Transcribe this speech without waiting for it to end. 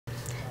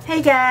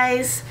Hey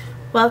guys,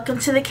 welcome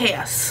to the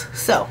chaos.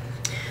 So,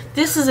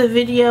 this is a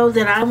video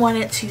that I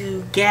wanted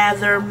to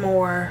gather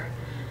more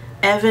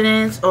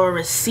evidence or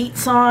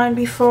receipts on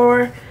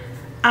before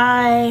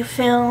I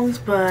filmed,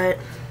 but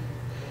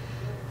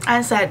I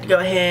decided to go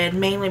ahead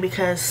mainly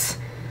because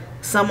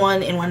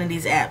someone in one of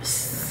these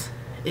apps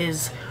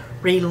is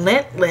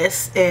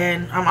relentless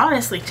and I'm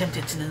honestly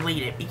tempted to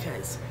delete it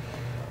because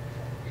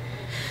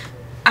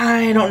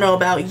I don't know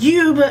about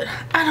you, but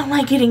I don't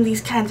like getting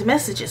these kinds of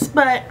messages.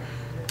 But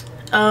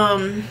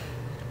a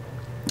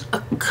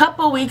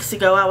couple weeks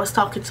ago I was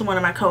talking to one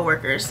of my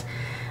coworkers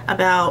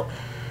about,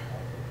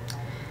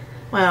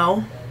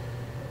 well,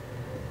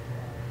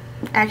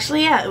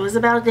 actually yeah, it was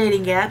about a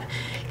dating app,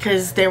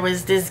 because there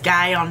was this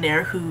guy on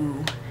there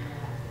who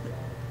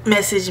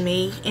messaged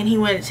me and he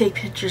wanted to take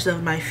pictures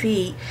of my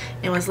feet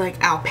and was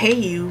like, I'll pay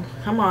you,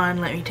 come on,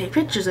 let me take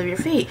pictures of your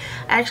feet.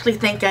 I actually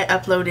think I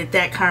uploaded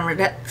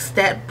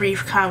that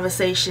brief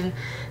conversation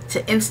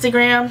to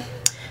Instagram.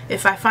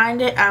 If I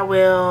find it, I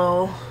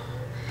will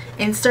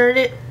insert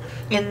it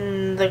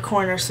in the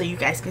corner so you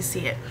guys can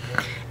see it.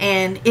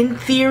 And in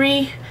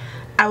theory,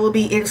 I will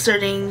be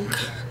inserting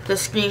the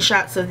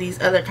screenshots of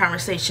these other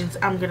conversations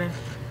I'm gonna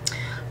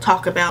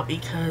talk about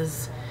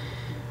because,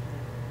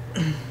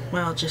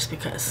 well, just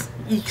because.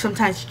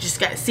 Sometimes you just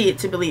gotta see it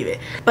to believe it.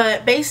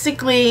 But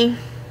basically,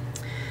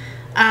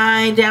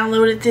 I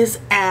downloaded this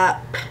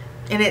app,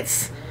 and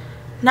it's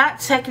not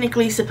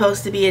technically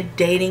supposed to be a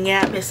dating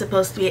app. It's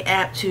supposed to be an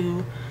app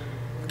to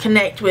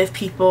connect with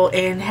people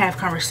and have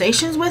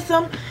conversations with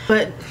them.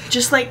 But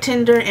just like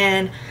Tinder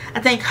and I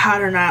think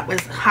Hot or Not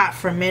was hot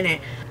for a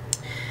minute,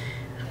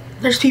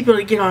 there's people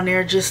that get on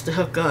there just to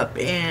hook up,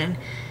 and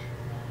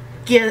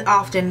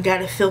often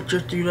gotta filter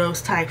through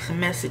those types of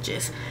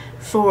messages.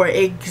 For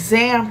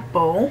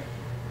example,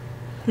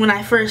 when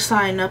I first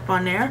signed up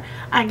on there,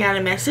 I got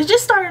a message. It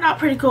started out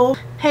pretty cool.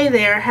 Hey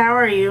there, how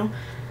are you?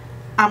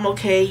 I'm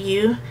okay.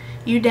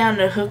 You down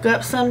to hook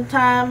up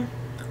sometime?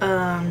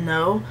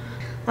 No.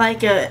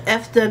 Like a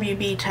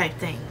FWB type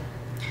thing.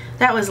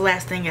 That was the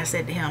last thing I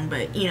said to him,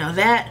 but you know,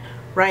 that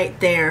right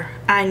there,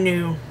 I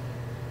knew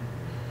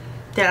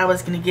that I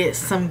was gonna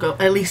get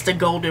at least a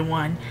golden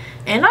one.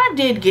 And I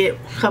did get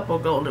a couple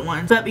golden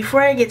ones. But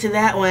before I get to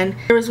that one,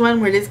 there was one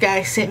where this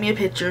guy sent me a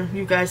picture.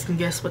 You guys can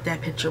guess what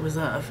that picture was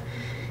of.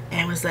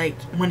 And was like,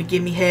 want to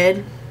give me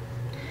head?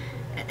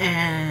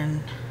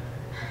 And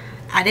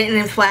I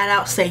didn't flat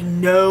out say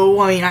no.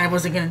 I mean, I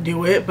wasn't gonna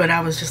do it, but I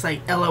was just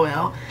like,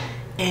 LOL.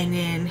 And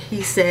then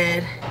he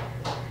said,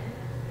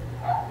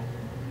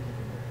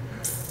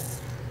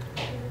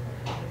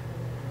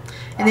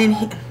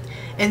 and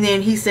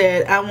then he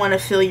said, I want to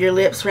feel your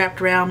lips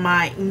wrapped around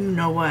my you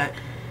know what.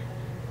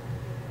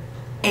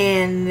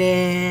 And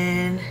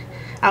then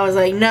I was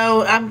like,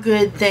 no, I'm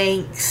good,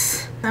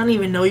 thanks. I don't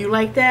even know you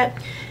like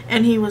that.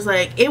 And he was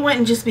like, it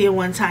wouldn't just be a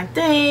one-time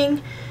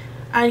thing.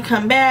 I'd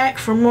come back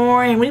for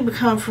more and we'd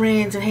become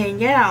friends and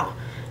hang out.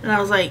 And I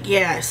was like,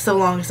 yeah, so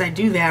long as I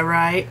do that,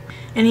 right?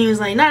 And he was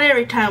like, not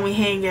every time we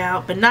hang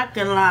out, but not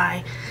gonna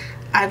lie,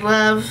 I'd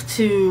love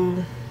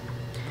to.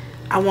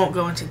 I won't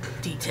go into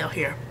detail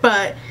here.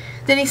 But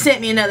then he sent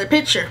me another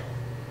picture.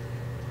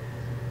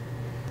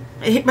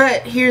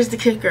 But here's the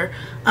kicker.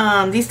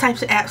 These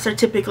types of apps are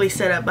typically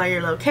set up by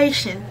your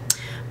location.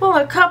 Well,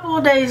 a couple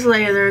of days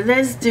later,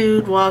 this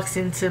dude walks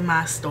into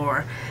my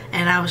store.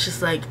 And I was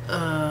just like,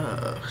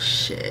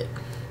 shit.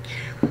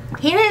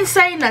 He didn't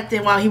say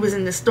nothing while he was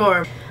in the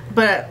store.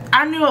 But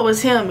I knew it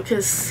was him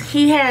because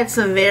he had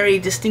some very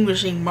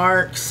distinguishing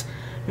marks.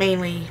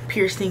 Mainly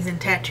piercings and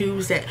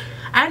tattoos that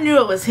I knew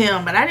it was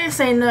him. But I didn't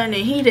say nothing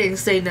and he didn't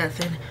say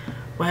nothing.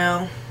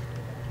 Well,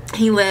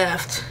 he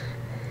left.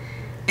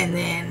 And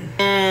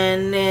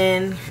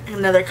then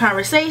another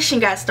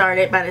conversation got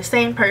started by the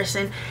same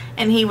person,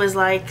 and he was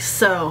like,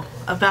 so,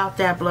 about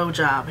that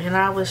blowjob. And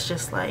I was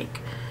just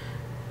like,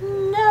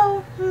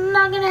 no,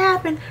 not gonna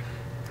happen.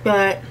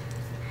 But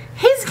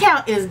his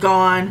account is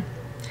gone,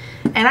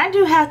 and I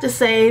do have to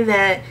say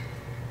that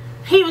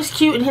he was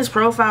cute in his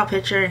profile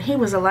picture, and he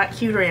was a lot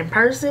cuter in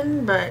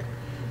person, but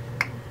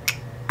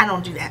I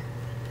don't do that.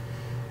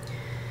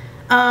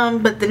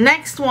 But the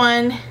next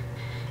one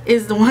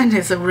is the one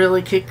that's a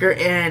really kicker,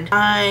 and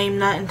I'm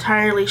not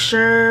entirely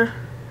sure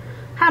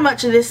how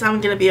much of this I'm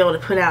gonna be able to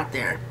put out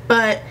there,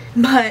 but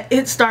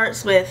it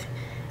starts with,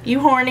 you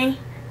horny?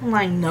 I'm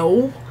like,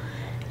 no.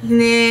 And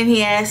then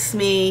he asks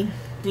me,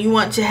 you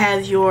want to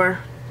have your,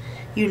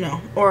 you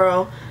know,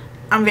 oral?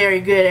 I'm very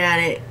good at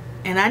it.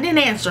 And I didn't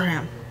answer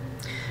him.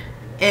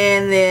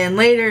 And then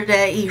later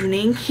that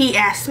evening he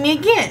asked me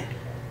again.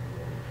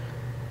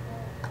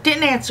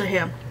 Didn't answer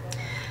him.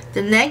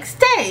 The next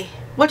day,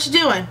 what you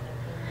doing?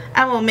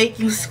 I will make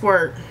you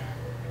squirt.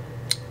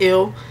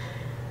 Ew.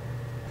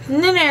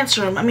 And didn't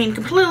answer him. I mean,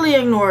 completely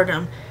ignored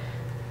him.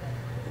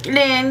 And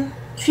then,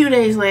 a few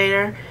days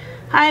later,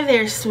 hi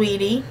there,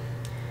 sweetie.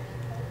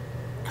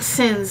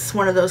 Sends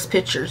one of those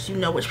pictures. You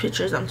know which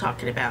pictures I'm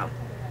talking about.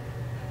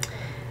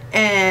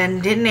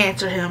 And didn't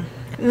answer him.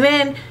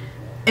 And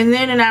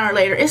then an hour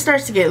later, it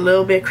starts to get a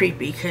little bit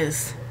creepy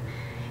because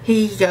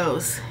he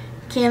goes,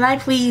 "Can I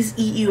please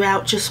eat you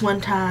out just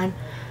one time?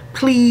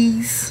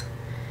 Please?"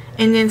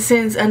 And then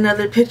sends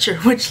another picture,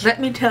 which, let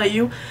me tell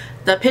you,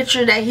 the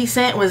picture that he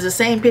sent was the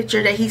same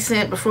picture that he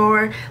sent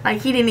before.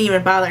 Like, he didn't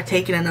even bother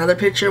taking another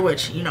picture,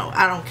 which, you know,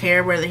 I don't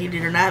care whether he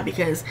did or not,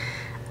 because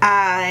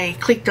I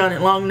clicked on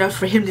it long enough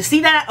for him to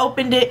see that I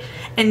opened it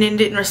and then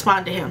didn't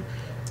respond to him.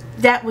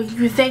 That would,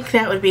 you think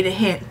that would be the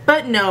hint,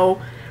 but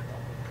no,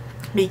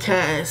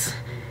 because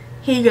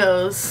he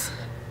goes,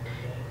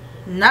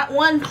 not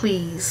one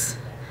please,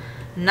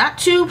 not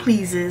two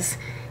pleases.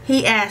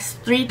 He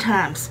asked 3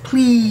 times,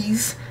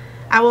 "Please,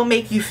 I will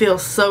make you feel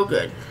so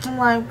good." I'm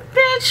like,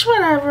 bitch,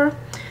 whatever.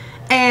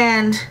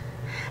 And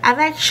I've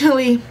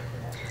actually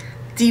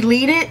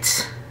deleted,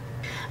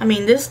 I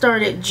mean, this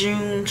started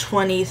June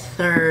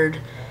 23rd.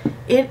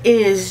 It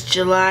is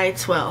July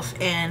 12th,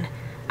 and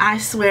I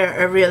swear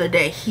every other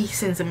day he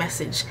sends a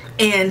message.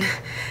 And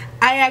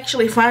I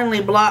actually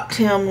finally blocked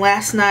him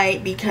last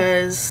night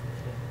because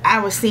I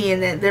was seeing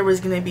that there was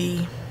going to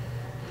be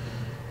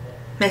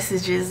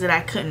messages that I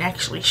couldn't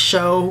actually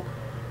show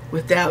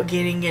without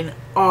getting an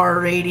R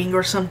rating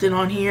or something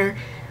on here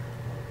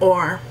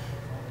or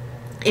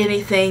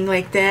anything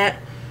like that.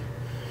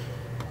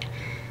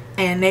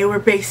 And they were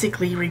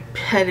basically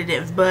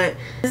repetitive. But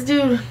this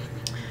dude,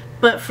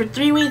 but for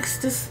 3 weeks,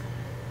 this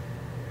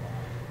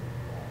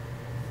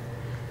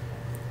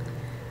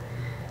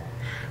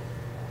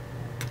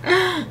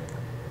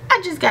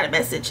I just got a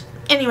message.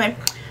 Anyway,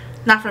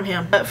 not from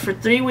him, but for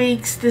 3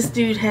 weeks this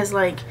dude has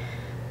like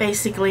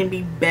basically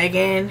been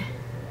begging,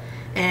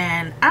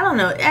 and I don't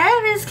know,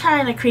 that is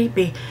kind of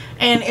creepy.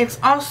 And it's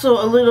also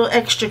a little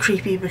extra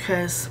creepy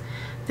because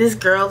this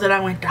girl that I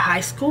went to high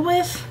school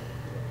with,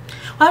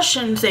 well, I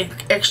shouldn't say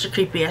extra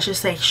creepy, I should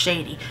say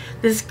shady.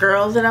 This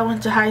girl that I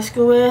went to high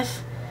school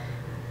with,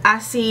 I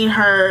seen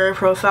her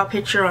profile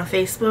picture on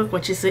Facebook,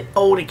 which is an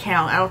old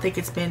account. I don't think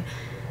it's been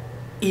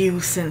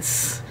used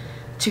since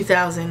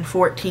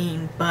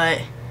 2014,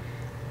 but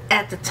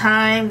at the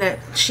time that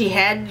she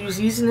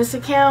was using this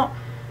account,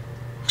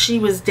 she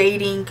was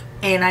dating,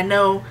 and I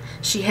know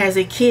she has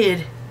a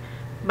kid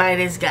by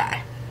this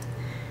guy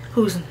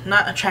who's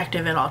not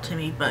attractive at all to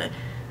me, but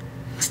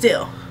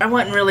still, I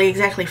wasn't really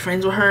exactly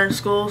friends with her in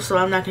school, so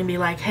I'm not gonna be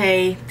like,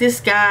 hey, this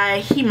guy,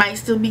 he might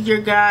still be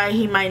your guy,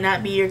 he might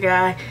not be your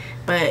guy,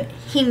 but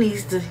he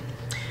needs to,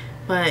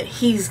 but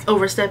he's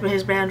overstepping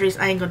his boundaries.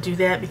 I ain't gonna do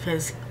that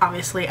because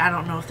obviously I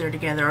don't know if they're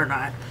together or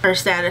not. Her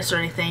status or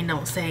anything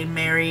don't say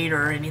married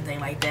or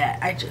anything like that.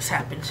 I just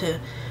happened to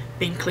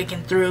been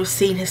clicking through,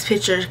 seen his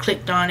pictures,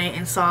 clicked on it,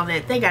 and saw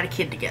that they got a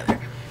kid together.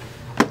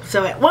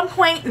 So at one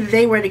point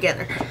they were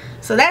together.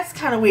 So that's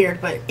kind of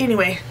weird, but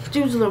anyway,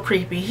 dude's a little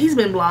creepy. He's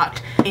been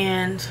blocked,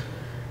 and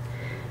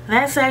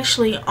that's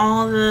actually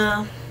all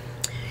the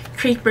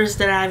creepers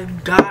that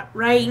I've got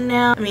right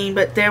now. I mean,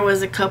 but there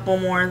was a couple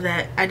more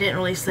that I didn't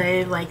really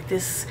save. Like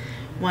this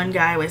one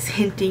guy was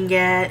hinting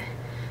at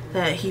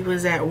that he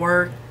was at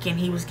work and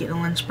he was getting a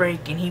lunch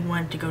break and he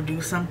wanted to go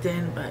do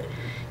something, but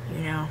you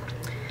know,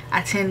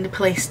 I tend to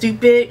play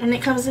stupid when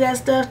it comes to that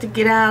stuff to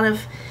get out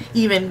of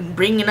even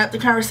bringing up the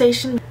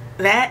conversation.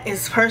 That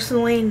is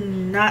personally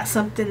not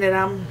something that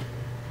I'm,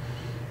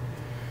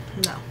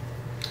 no,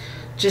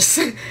 just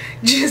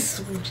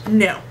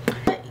no.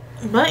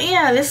 But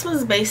yeah, this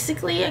was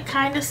basically a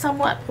kind of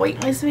somewhat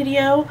pointless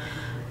video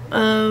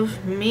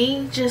of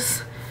me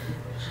just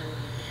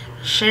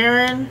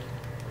sharing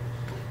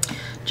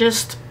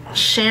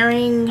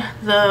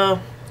the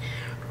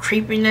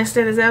creepiness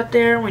that is out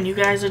there when you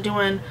guys are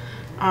doing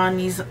on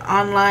these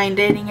online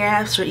dating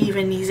apps, or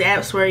even these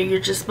apps where you're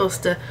just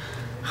supposed to,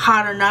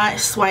 hot or not,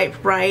 swipe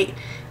right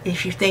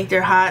if you think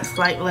they're hot,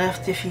 swipe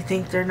left if you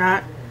think they're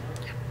not.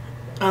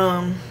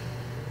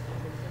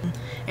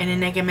 And then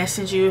they can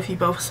message you if you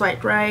both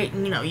swipe right.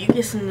 And, you know, you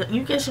get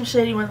some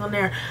shady ones on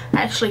there.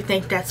 I actually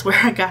think that's where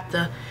I got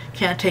the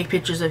 "can I take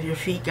pictures of your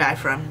feet" guy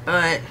from,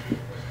 but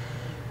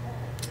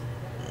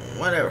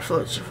whatever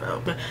floats your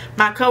boat. But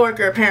my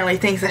coworker apparently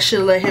thinks I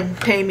should let him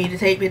pay me to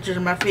take pictures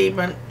of my feet,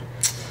 but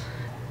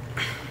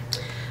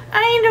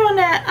I ain't doing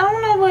that. I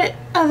don't know what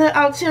other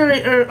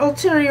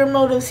ulterior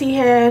motives he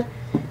had.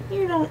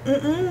 You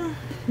know,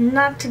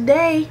 not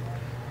today.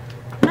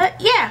 But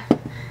yeah,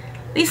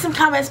 leave some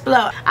comments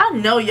below. I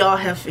know y'all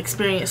have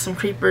experienced some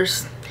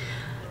creepers.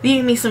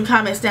 Leave me some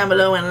comments down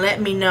below and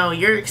let me know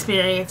your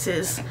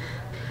experiences.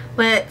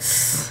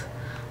 Let's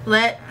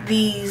let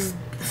these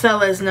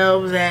fellas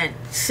know that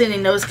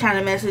sending those kind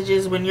of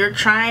messages when you're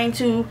trying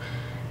to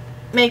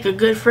make a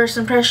good first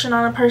impression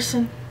on a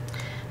person,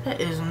 that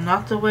is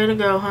not the way to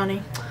go,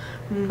 honey.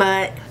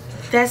 But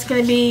that's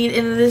going to be the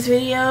end of this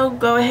video.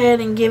 Go ahead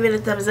and give it a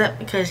thumbs up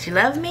because you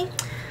love me.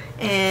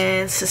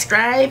 And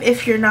subscribe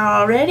if you're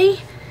not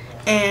already.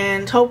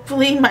 And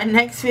hopefully my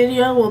next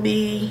video will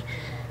be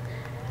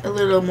a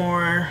little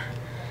more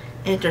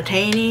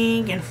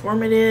entertaining,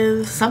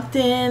 informative,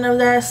 something of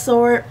that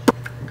sort.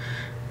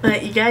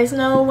 But you guys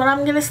know what I'm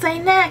going to say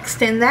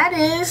next. And that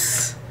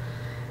is,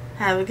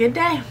 have a good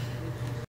day.